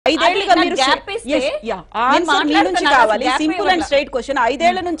Wild గా మీరు answer మీ నుంచి కావాలి. Simple and straight question. 5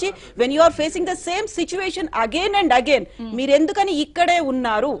 ఏళ్ల నుంచి when you are facing the same situation again and again మీరు ఎందుకని ఇక్కడే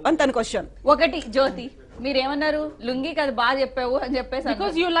ఉన్నారు అని తన క్వశ్చన్. ఒకటి జ్యోతి మీరేమన్నారు, లుంగి కాదు బాగా చెప్పావు అని చెప్పేసి.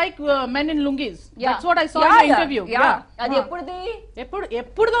 Because you like men in lungis. That's what I saw in the interview. అది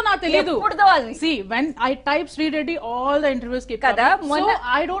ఎప్పుడుదో నాకు తెలియదు. See, when I type Sri Reddy, all the interviews keep coming. So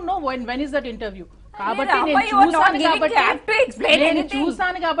I don't know when is that interview. కాబట్టి నేను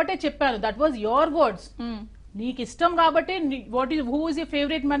చూసాను కాబట్టి చెప్పాను. That was your words. నీకు ఇష్టం కాబట్టి who is your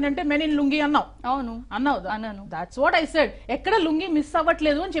favourite men అంటే మెన్ ఇన్ లుంగి అన్నావు. అవును అన్నాను. That's what I said. ఎక్కడ లుంగి మిస్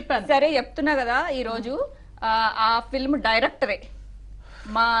అవ్వట్లేదు అని చెప్పాను. సరే చెప్తున్నా కదా, ఈ రోజు ఆ ఫిల్మ్ డైరెక్టరే,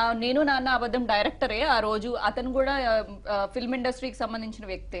 మా నేను నాన్న అబద్ధం డైరెక్టరే ఆ రోజు. అతను కూడా ఫిల్మ్ ఇండస్ట్రీకి సంబంధించిన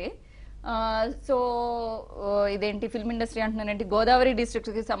వ్యక్తే. సో ఇదేంటి ఫిల్మ్ ఇండస్ట్రీ అంటున్నానంటే గోదావరి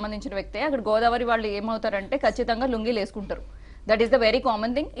డిస్ట్రిక్ట్ కి సంబంధించిన వ్యక్తే. అక్కడ గోదావరి వాళ్ళు ఏమవుతారంటే ఖచ్చితంగా లుంగీలు వేసుకుంటారు. That is the very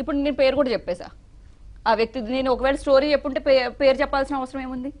common thing. ఇప్పుడు నేను పేరు కూడా చెప్పేసా ఆ వ్యక్తి. నేను ఒకవేళ స్టోరీ చెప్పుంటే పేరు చెప్పాల్సిన అవసరం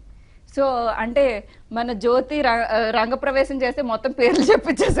ఏముంది? సో అంటే మన జ్యోతి రంగప్రవేశం చేస్తే మొత్తం పేర్లు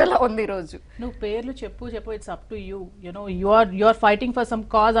చెప్పించేసేలా ఉంది ఈ రోజు. నువ్వు పేర్లు చెప్పు it's up to you. You know you are fighting for some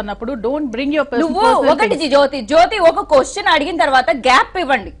cause అన్నప్పుడు డోంట్ బ్రింగ్ యువర్ పర్సనల్. నువ్వు ఒకటి జ్యోతి ఒక క్వశ్చన్ అడిగిన తర్వాత గ్యాప్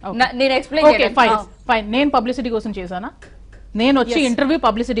ఇవ్వండి, నేను ఎక్స్ప్లెయిన్ చేస్తాను. ఫైన్. నేను పబ్లిసిటీ కోసం చేశానా? నేను వచ్చి ఇంటర్వ్యూ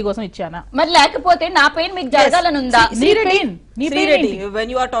పబ్లిసిటీ కోసం ఇచ్చానా? మరి లేకపోతే నా పెయిన్ మీకు జరగాలని ఉందా? When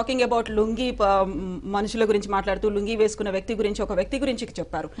you are talking about lungi, మనుషుల గురించి మాట్లాడుతూ లుంగి వేసుకున్న వ్యక్తి గురించి ఒక వ్యక్తి గురించి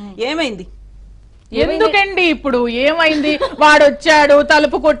చెప్పారు. ఏమైంది? ఎందుకండి ఇప్పుడు ఏమైంది? వాడు వచ్చాడు,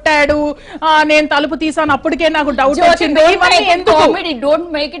 తలుపు కొట్టాడు, నేను తలుపు తీసాను, అప్పటికే నాకు డౌట్ వచ్చింది. Don't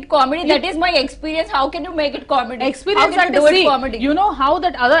make it comedy. That is my experience. How can you make it comedy? Experience. You know how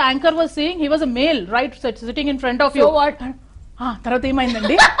that other anchor was saying he was a male, right, sitting in front of you. So what? తర్వాత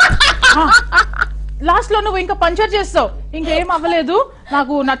ఏమైందండి? Last లో నువ్వు ఇంకా puncture చేస్తావు, ఇంకేం అవ్వలేదు,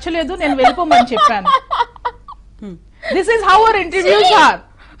 నాకు నచ్చలేదు, నేను వెళ్ళిపోమని చెప్పాను. This is how our interviews are.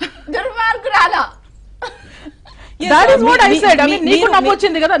 దుర్మార్గురాలా. That is what I said. I mean, నీకు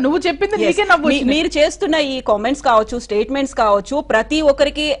నవ్వొచ్చింది కదా, నువ్వు చెప్పింది నీకే నవ్వొచ్చింది. మీరు చేస్తున్న ఈ కామెంట్స్ కావచ్చు, స్టేట్మెంట్స్ కావచ్చు, ప్రతి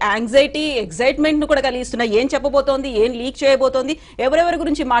ఒక్కరికి యాంగ్జైటీ, ఎక్సైట్మెంట్ ను కూడా కలిగిస్తున్నాయి. ఏం చెప్పబోతోంది, ఏం లీక్ చేయబోతోంది, ఎవరెవరి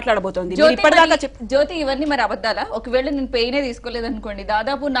గురించి మాట్లాడబోతోంది. ఇప్పటిదాకా జ్యోతి ఇవన్నీ మరి అబద్ధాలా? ఒకవేళ నేను పెయిన్ తీసుకోలేదు అనుకోండి,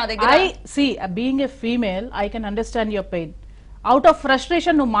 దాదాపు నా దగ్గర being a female I can understand your pain. Out of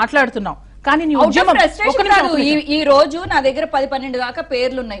frustration నువ్వు మాట్లాడుతున్నావు, కానీ ఈ రోజు నా దగ్గర 10-12 దాకా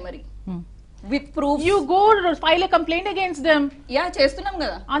పేర్లు ఉన్నాయి. మరి with proof you go file a complaint against them. చేస్తున్నాం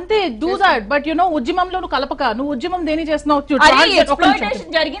కదా అంతే. do that, but you know ఉద్యమంలో నువ్వు కలపక. నువ్వు ఉద్యమం దేని చేస్తున్నావు?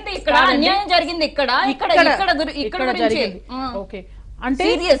 ఎక్స్‌ప్లాయిటేషన్ జరిగింది ఇక్కడ, అన్యాయం జరిగింది ఇక్కడ జరిగింది. ఓకే అంటే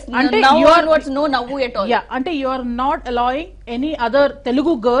అంటే you are not allowing any other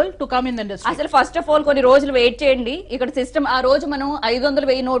Telugu girl to come in the industry. అసలు ఫస్ట్ ఆఫ్ ఆల్ కొన్ని రోజులు వెయిట్ చేయండి. ఇక్కడ సిస్టమ్ ఆ రోజు మనం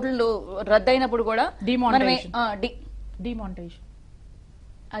 500,000 నోట్లు రద్దయినప్పుడు కూడా డిమానిటైజేషన్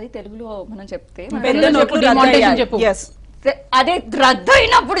అది తెలుగులో మనం చెప్తే అదే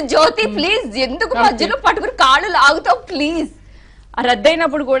రద్దయినప్పుడు జ్యోతి ప్లీజ్ ఎందుకు మధ్యలో పట్టుకుని కాళ్ళు లాగుతావు ప్లీజ్.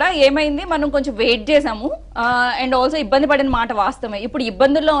 రద్దయినప్పుడు కూడా ఏమైంది, మనం కొంచెం వెయిట్ చేసాము. అండ్ ఆల్సో ఇబ్బంది పడిన మాట వాస్తవమే. ఇప్పుడు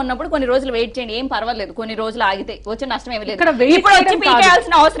ఇబ్బందుల్లో ఉన్నప్పుడు కొన్ని రోజులు వెయిట్ చేయండి, ఏం పర్వాలేదు. కొన్ని రోజులు ఆగితే వచ్చే నష్టం ఏమీ లేదు. ఇప్పుడు వచ్చి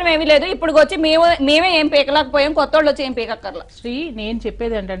పీకేయాల్సిన అవసరం ఏమీ లేదు. ఇప్పుడు వచ్చి మేమే ఏం పీకలేకపోయాం, కొత్త వాళ్ళు వచ్చి ఏం పీకక్కర్లా. శ్రీ, నేను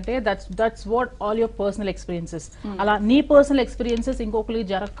చెప్పేది ఏంటంటే that's what all your personal experiences. అలా నీ పర్సనల్ ఎక్స్పీరియన్సెస్ ఇంకొకరికి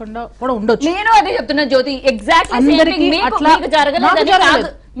జరగకుండా కూడా ఉండొచ్చు. నేను అదే చెప్తున్నా జ్యోతి, ఎగ్జాక్ట్లీ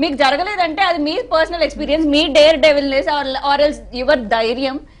మీకు జరగలేదంటే అది మీ personal experience, me dare డెవిల్నెస్ or else your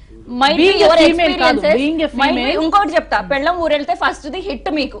ధైర్యం. ఇంకొకటి చెప్తా, పెళ్ళం ఊరెళ్తే ఫస్ట్ ది హిట్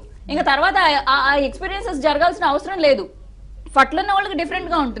మీకు, ఇంకా తర్వాత ఆ ఎక్స్పీరియన్సెస్ జరగాల్సిన అవసరం లేదు. ఫట్లున్న వాళ్ళకి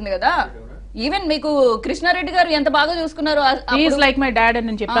డిఫరెంట్ గా ఉంటుంది కదా. ఈవెన్ మీకు కృష్ణారెడ్డి గారు ఎంత బాగా చూసుకున్నారు. లైక్ మై డాడ్ అని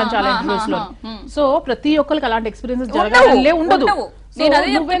నేను చెప్పాను చాలా ఇంటర్వ్యూస్ లో. సో ప్రతి ఒక్కరికి అలాంటి ఎక్స్పీరియన్సెస్ జరగాలే ఉండదు.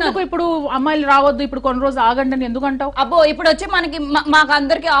 ఇప్పుడు అమ్మాయిలు రావద్దు, ఇప్పుడు కొన్ని రోజులు ఆగండి అని ఎందుకు అంటావు? అబ్బో ఇప్పుడు వచ్చి మాకు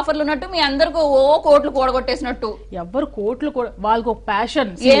అందరికి ఆఫర్లు ఉన్నట్టు మీ అందరికి ఓ కోట్లు కూడగొట్టేసినట్టు. ఎవరు కోట్లు, వాళ్ళకి ఒక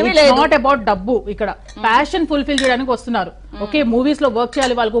ప్యాషన్, నాట్ అబౌట్ డబ్బు. ఇక్కడ ప్యాషన్ ఫుల్ఫిల్ చేయడానికి వస్తున్నారు. ఓకే, మూవీస్ లో వర్క్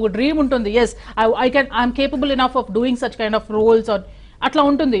చేయాలి, వాళ్ళకి ఒక డ్రీమ్ ఉంటుంది. Yes I'm capable enough of doing such kind of roles are అట్లా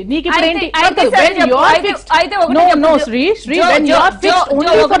ఉంటుంది. నీకు ఇప్పుడు ఏంటి,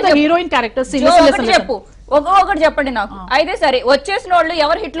 చెప్పు ఒకటి చెప్పండి నాకు. అయితే సరే, వచ్చేసిన వాళ్ళు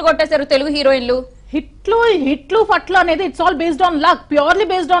ఎవరు హిట్లు కొట్టేశారు తెలుగు హీరోయిన్లు? హిట్లు ఫట్లు అనేది it's all based on luck, purely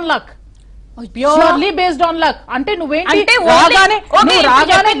based on luck. అంటే నువ్వేంటి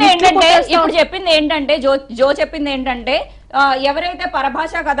ఇప్పుడు చెప్పింది ఏంటంటే, జో చెప్పింది ఏంటంటే ఎవరైతే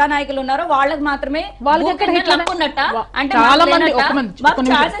పరభాషా కథానాయకులు ఉన్నారో వాళ్ళకి మాత్రమే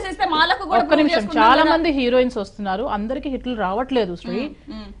చాలా మంది హీరోయిన్స్ వస్తున్నారు, అందరికి హిట్లు రావట్లేదు శ్రీ.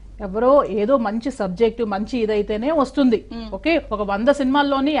 ఎవరో ఏదో మంచి సబ్జెక్టు మంచి ఇదైతేనే వస్తుంది. ఓకే, ఒక 100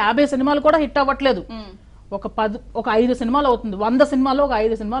 సినిమాల్లోని 50 సినిమాలు కూడా హిట్ అవ్వట్లేదు. ఒక 5 సినిమాలు అవుతుంది, 100 సినిమాలో ఒక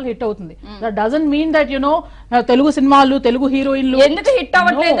 5 సినిమాలు హిట్ అవుతుంది. That doesn't mean that Telugu సినిమాలు తెలుగు హీరోయిన్లు ఎందుకు హిట్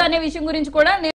అవ్వట్లేదు అనే విషయం గురించి కూడా